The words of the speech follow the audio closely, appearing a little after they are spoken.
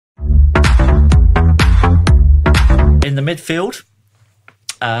in the midfield,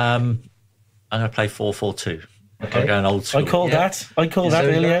 I'm going to play 4-4-2. Okay. I'm going old school. I called that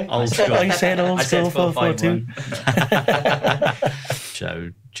earlier. Old school. I said old school 4-5-1.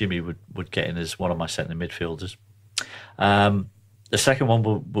 So Jimmy would get in as one of my centre midfielders. The second one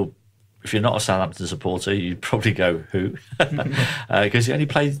will, if you're not a Southampton supporter, you'd probably go who? Because he only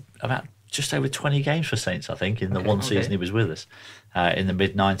played about just over 20 games for Saints, I think, in the one season he was with us in the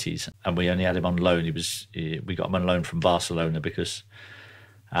mid-90s. And we only had him on loan. We got him on loan from Barcelona because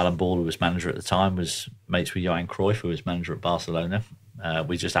Alan Ball, who was manager at the time, was mates with Johan Cruyff, who was manager at Barcelona.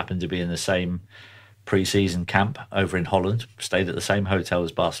 We just happened to be in the same pre-season camp over in Holland, stayed at the same hotel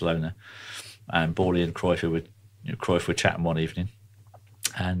as Barcelona. And Bally and Cruyff were chatting one evening.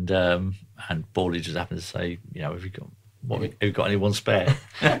 And Bally just happened to say, have you got anyone spare?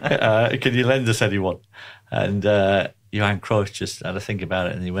 Can you lend us anyone? And Johan Cruyff just had to think about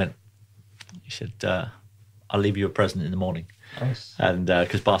it, and he said, I'll leave you a present in the morning. Nice. And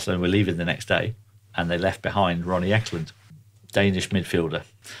because Barcelona were leaving the next day, and they left behind Ronnie Ekelund, Danish midfielder.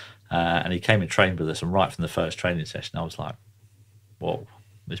 And he came and trained with us, and right from the first training session, I was like, whoa,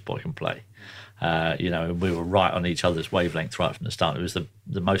 this boy can play. And we were right on each other's wavelength right from the start. It was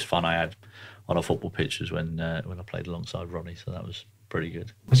the most fun I had on a football pitch was when I played alongside Ronnie, so that was pretty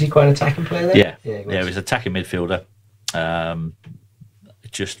good. Was he quite an attacking player then? Yeah, he was attacking midfielder.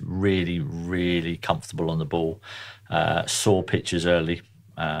 Just really, really comfortable on the ball. Saw pitches early,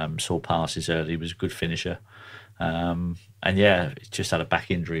 saw passes early, was a good finisher. He just had a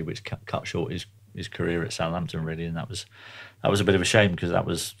back injury which cut short his career at Southampton, really, and that was a bit of a shame because that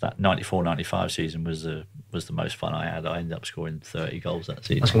 94-95 season was the most fun I had. I ended up scoring 30 goals that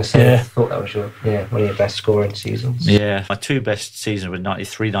season. I was going to say, I thought that was one of your best scoring seasons. Yeah, my two best seasons were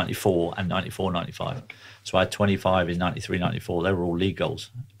 93-94 and 94-95. So I had 25 in 93-94. They were all league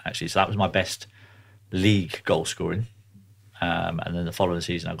goals, actually. So that was my best league goal scoring. And then the following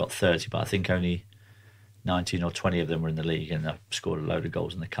season I got 30, but I think only 19 or 20 of them were in the league, and I scored a load of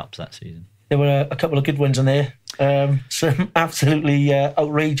goals in the cups that season. There were a couple of good ones in there. Some absolutely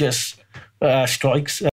outrageous strikes.